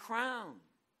 my crown.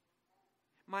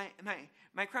 My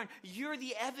crown. You're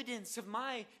the evidence of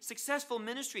my successful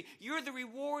ministry. You're the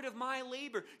reward of my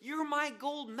labor. You're my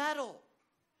gold medal.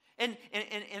 And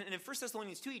in 1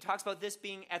 Thessalonians 2, he talks about this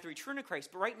being at the return of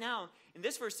Christ. But right now, in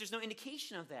this verse, there's no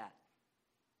indication of that.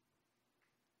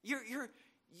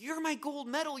 You're my gold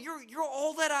medal. You're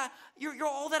all that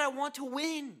I want to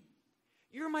win.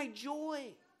 You're my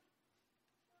joy.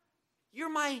 You're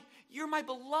my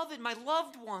beloved, my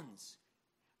loved ones.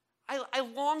 I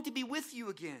long to be with you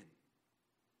again.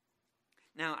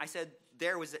 Now, I said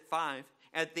there was at 5.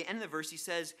 At the end of the verse, he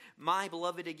says, my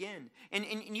beloved again. And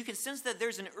you can sense that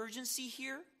there's an urgency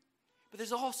here, but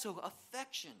there's also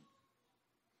affection.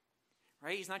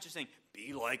 Right? He's not just saying,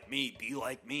 be like me, be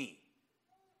like me.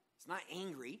 It's not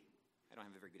angry. I don't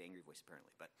have a very good angry voice,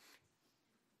 apparently. But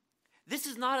this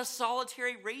is not a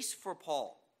solitary race for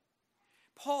Paul.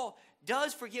 Paul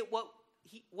does forget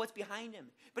what's behind him,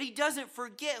 but he doesn't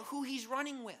forget who he's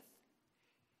running with.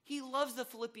 He loves the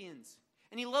Philippians.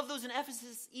 And he loved those in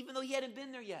Ephesus even though he hadn't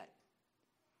been there yet.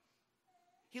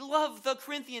 He loved the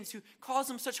Corinthians who caused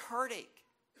him such heartache.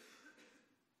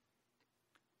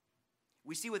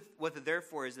 We see what the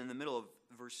therefore is in the middle of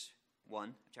verse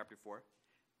 1, chapter 4.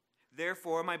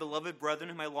 Therefore, my beloved brethren,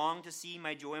 whom I long to see,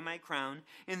 my joy and my crown,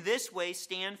 in this way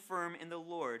stand firm in the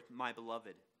Lord, my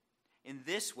beloved. In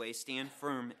this way stand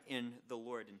firm in the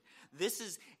Lord. And this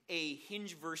is a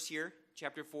hinge verse here,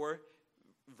 chapter 4.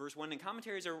 Verse 1, and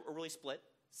commentaries are really split.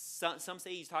 Some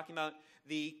say he's talking about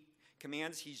the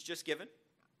commands he's just given.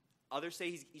 Others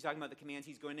say he's talking about the commands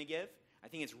he's going to give. I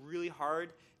think it's really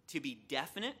hard to be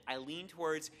definite. I lean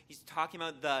towards he's talking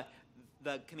about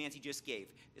the commands he just gave,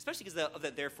 especially because of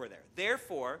the therefore there.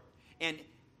 Therefore, and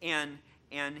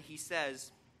he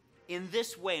says, in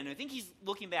this way, and I think he's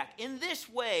looking back, in this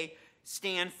way,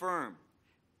 stand firm.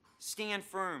 Stand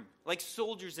firm, like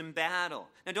soldiers in battle.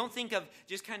 Now, don't think of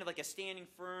just kind of like a standing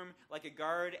firm, like a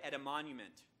guard at a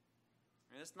monument.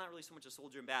 That's not really so much a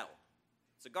soldier in battle.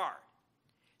 It's a guard.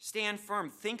 Stand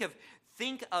firm. Think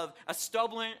of a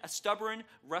stubborn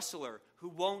wrestler who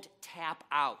won't tap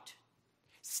out.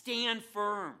 Stand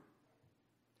firm.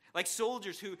 Like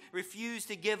soldiers who refuse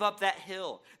to give up that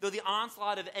hill, though the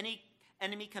onslaught of any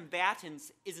enemy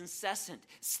combatants is incessant.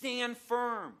 Stand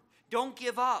firm. Don't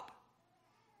give up.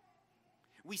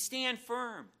 We stand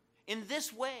firm in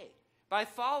this way by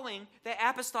following the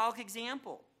apostolic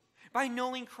example, by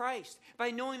knowing Christ, by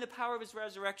knowing the power of his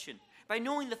resurrection, by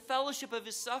knowing the fellowship of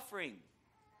his suffering,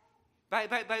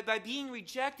 by being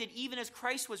rejected even as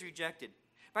Christ was rejected,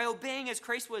 by obeying as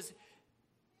Christ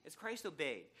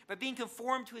obeyed, by being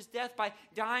conformed to his death, by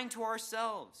dying to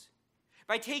ourselves,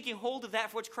 by taking hold of that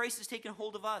for which Christ has taken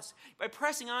hold of us, by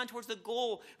pressing on towards the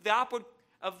goal, the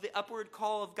upward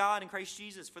call of God in Christ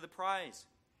Jesus for the prize.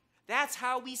 That's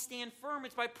how we stand firm.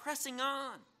 It's by pressing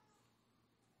on.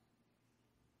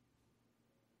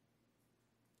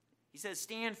 He says,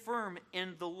 stand firm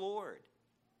in the Lord,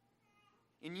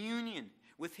 in union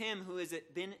with him who has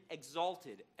been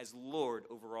exalted as Lord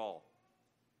over all.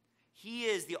 He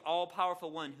is the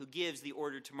all-powerful one who gives the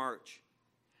order to march.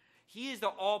 He is the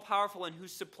all-powerful one who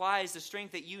supplies the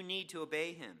strength that you need to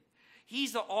obey him.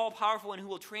 He's the all-powerful one who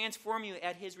will transform you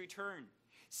at his return.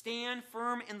 Stand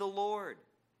firm in the Lord.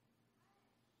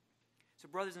 So,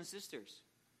 brothers and sisters,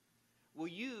 will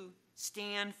you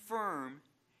stand firm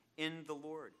in the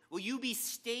Lord? Will you be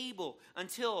stable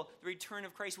until the return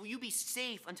of Christ? Will you be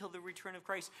safe until the return of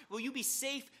Christ? Will you be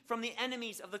safe from the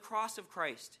enemies of the cross of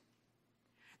Christ?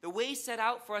 The way set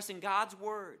out for us in God's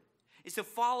word is to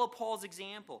follow Paul's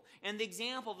example and the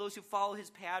example of those who follow his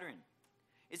pattern.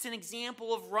 It's an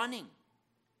example of running.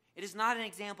 It is not an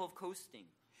example of coasting.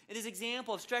 It is an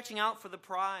example of stretching out for the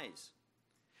prize,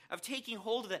 of taking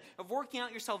hold of it, of working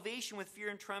out your salvation with fear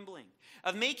and trembling,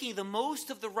 of making the most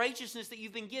of the righteousness that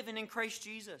you've been given in Christ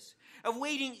Jesus, of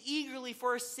waiting eagerly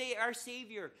for our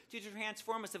Savior to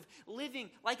transform us, of living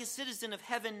like a citizen of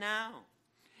heaven now.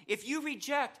 If you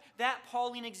reject that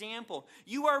Pauline example,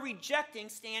 you are rejecting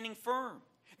standing firm.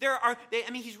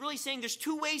 He's really saying there's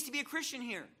two ways to be a Christian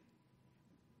here.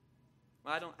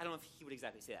 Well, I don't know if he would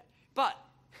exactly say that, but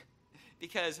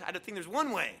because I don't think there's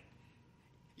one way.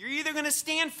 You're either going to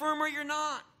stand firm or you're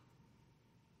not.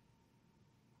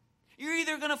 You're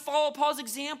either going to follow Paul's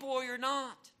example or you're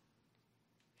not.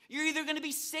 You're either going to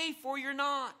be safe or you're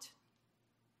not.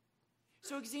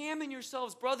 So examine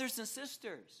yourselves, brothers and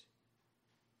sisters.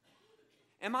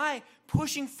 Am I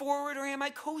pushing forward or am I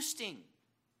coasting?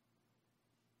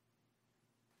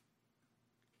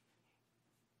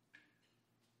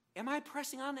 Am I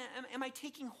pressing on? Am I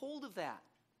taking hold of that?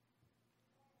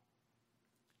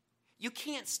 You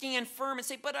can't stand firm and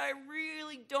say, but I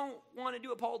really don't want to do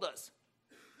what Paul does.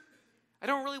 I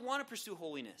don't really want to pursue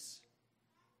holiness.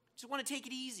 I just want to take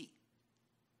it easy.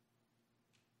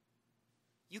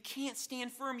 You can't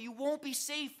stand firm. You won't be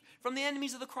safe from the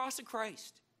enemies of the cross of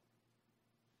Christ.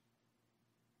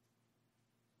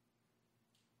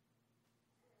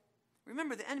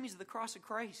 Remember, the enemies of the cross of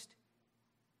Christ.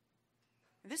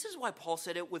 And this is why Paul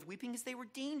said it with weeping, because they were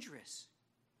dangerous.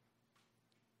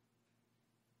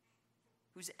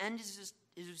 Whose end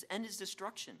is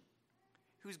destruction.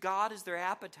 Whose God is their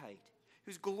appetite.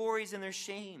 Whose glory is in their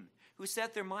shame. Who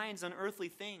set their minds on earthly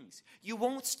things. You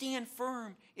won't stand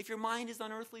firm if your mind is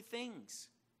on earthly things.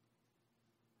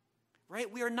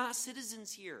 Right? We are not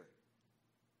citizens here.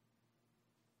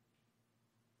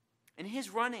 In his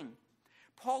running,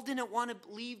 Paul didn't want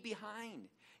to leave behind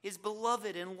his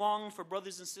beloved and longed for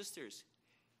brothers and sisters.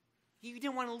 He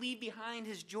didn't want to leave behind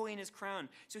his joy and his crown.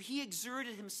 So he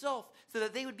exerted himself so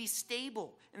that they would be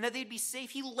stable and that they'd be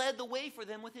safe. He led the way for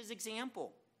them with his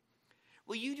example.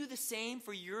 Will you do the same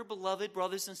for your beloved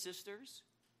brothers and sisters?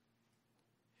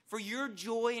 For your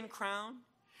joy and crown?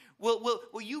 Will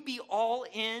you be all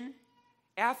in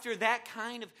after that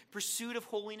kind of pursuit of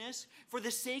holiness for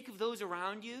the sake of those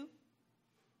around you?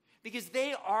 Because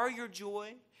they are your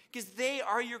joy, because they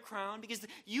are your crown, because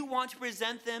you want to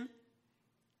present them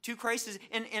to Christ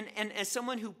and as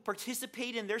someone who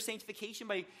participated in their sanctification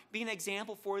by being an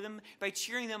example for them, by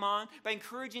cheering them on, by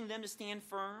encouraging them to stand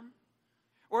firm?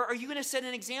 Or are you going to set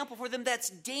an example for them that's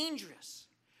dangerous?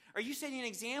 Are you setting an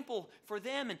example for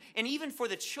them and even for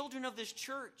the children of this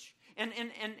church and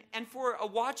for a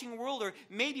watching world, or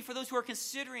maybe for those who are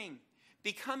considering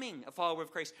becoming a follower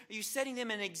of Christ? Are you setting them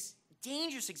an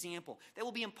dangerous example that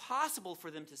will be impossible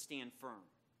for them to stand firm?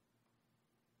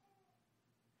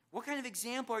 What kind of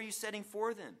example are you setting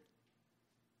for them?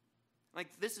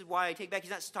 Like, this is why I take back,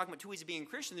 he's not talking about two ways of being a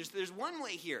Christian. There's one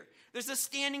way here. There's the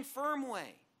standing firm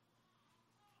way.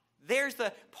 There's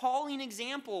the Pauline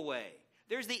example way.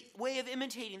 There's the way of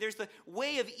imitating. There's the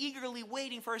way of eagerly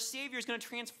waiting for our Savior is going to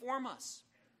transform us.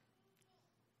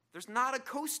 There's not a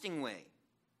coasting way.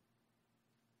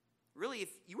 Really, if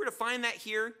you were to find that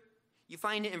here, you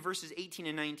find it in verses 18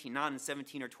 and 19, not in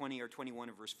 17 or 20 or 21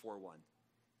 of verse 4:1.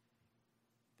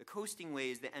 The coasting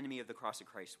way is the enemy of the cross of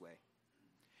Christ way.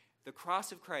 The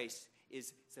cross of Christ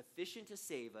is sufficient to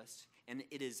save us, and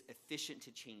it is efficient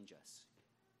to change us.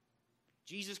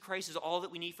 Jesus Christ is all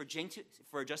that we need for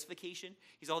justification.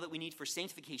 He's all that we need for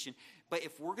sanctification. But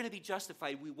if we're going to be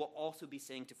justified, we will also be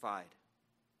sanctified.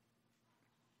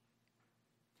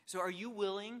 So are you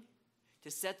willing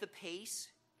to set the pace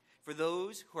for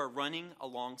those who are running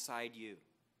alongside you?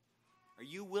 Are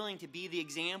you willing to be the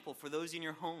example for those in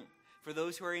your home, for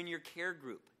those who are in your care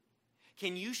group?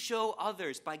 Can you show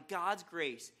others by God's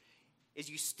grace as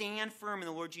you stand firm in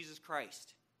the Lord Jesus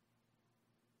Christ?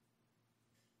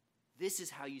 This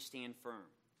is how you stand firm.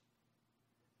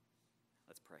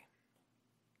 Let's pray.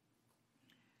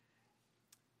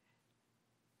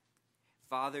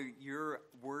 Father, your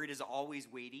word is always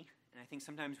weighty, and I think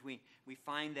sometimes we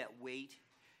find that weight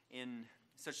in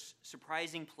such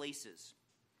surprising places.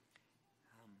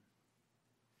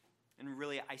 And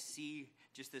really, I see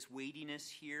just this weightiness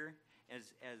here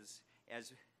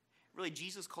as really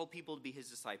Jesus called people to be his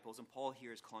disciples, and Paul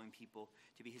here is calling people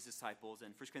to be his disciples,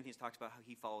 and 1 Corinthians talks about how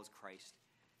he follows Christ.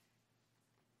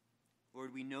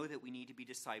 Lord, we know that we need to be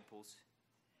disciples,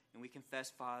 and we confess,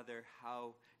 Father,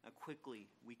 how quickly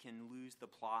we can lose the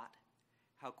plot,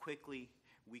 how quickly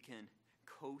we can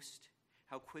coast,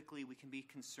 how quickly we can be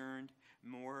concerned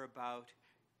more about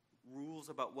rules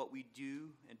about what we do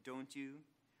and don't do,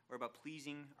 or about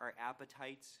pleasing our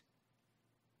appetites,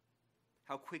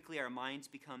 how quickly our minds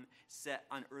become set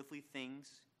on earthly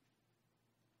things.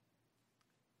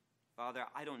 Father,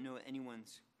 I don't know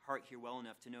anyone's heart here well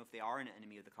enough to know if they are an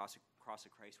enemy of the cross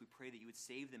of Christ. We pray that you would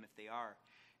save them if they are.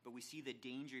 But we see the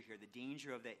danger here, the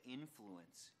danger of that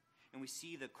influence. And we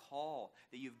see the call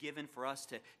that you've given for us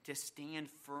to stand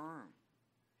firm,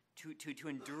 to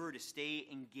endure, to stay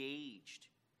engaged,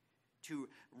 to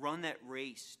run that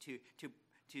race, to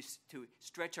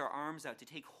stretch our arms out, to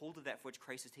take hold of that for which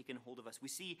Christ has taken hold of us. We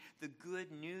see the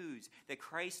good news that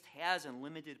Christ has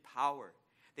unlimited power,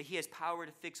 that he has power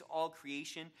to fix all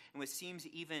creation, and what seems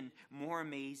even more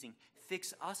amazing,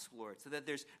 fix us, Lord, so that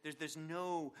there's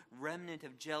no remnant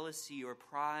of jealousy or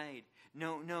pride,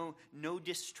 no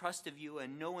distrust of you,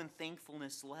 and no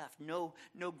unthankfulness left, no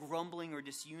grumbling or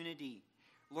disunity.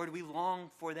 Lord, we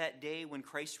long for that day when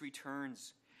Christ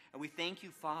returns. And we thank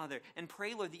you, Father, and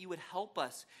pray, Lord, that you would help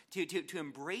us to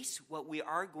embrace what we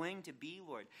are going to be,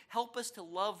 Lord. Help us to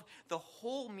love the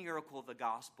whole miracle of the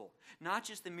gospel, not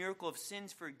just the miracle of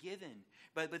sins forgiven,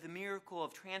 but the miracle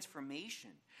of transformation.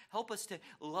 Help us to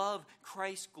love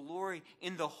Christ's glory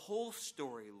in the whole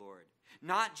story, Lord,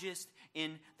 not just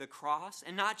in the cross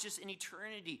and not just in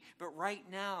eternity, but right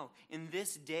now, in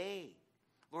this day.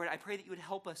 Lord, I pray that you would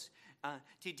help us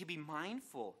to be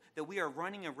mindful that we are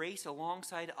running a race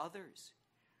alongside others,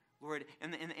 Lord,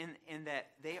 and that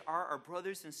they are our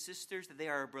brothers and sisters, that they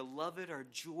are our beloved, our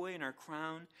joy, and our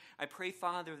crown. I pray,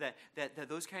 Father, that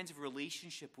those kinds of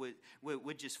relationship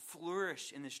would just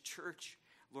flourish in this church,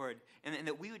 Lord, and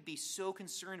that we would be so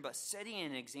concerned about setting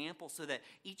an example so that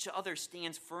each other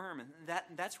stands firm. And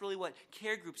that's really what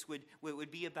care groups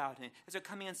would be about. And that's what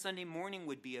coming on Sunday morning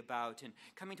would be about. And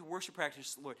coming to worship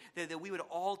practice, Lord, that we would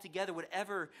all together,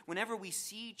 whenever we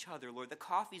see each other, Lord, the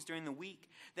coffees during the week,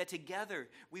 that together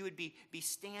we would be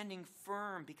standing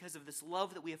firm because of this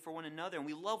love that we have for one another. And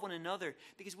we love one another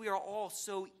because we are all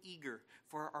so eager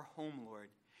for our home, Lord.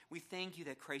 We thank you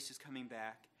that Christ is coming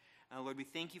back. Lord, we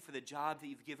thank you for the job that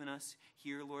you've given us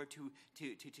here, Lord,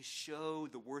 to show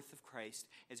the worth of Christ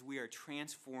as we are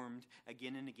transformed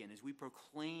again and again, as we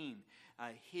proclaim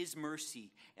his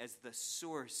mercy as the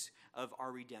source of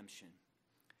our redemption.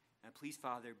 Please,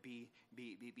 Father, be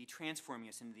transforming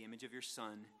us into the image of your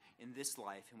Son in this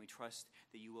life, and we trust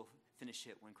that you will finish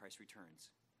it when Christ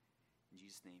returns. In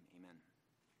Jesus' name, amen.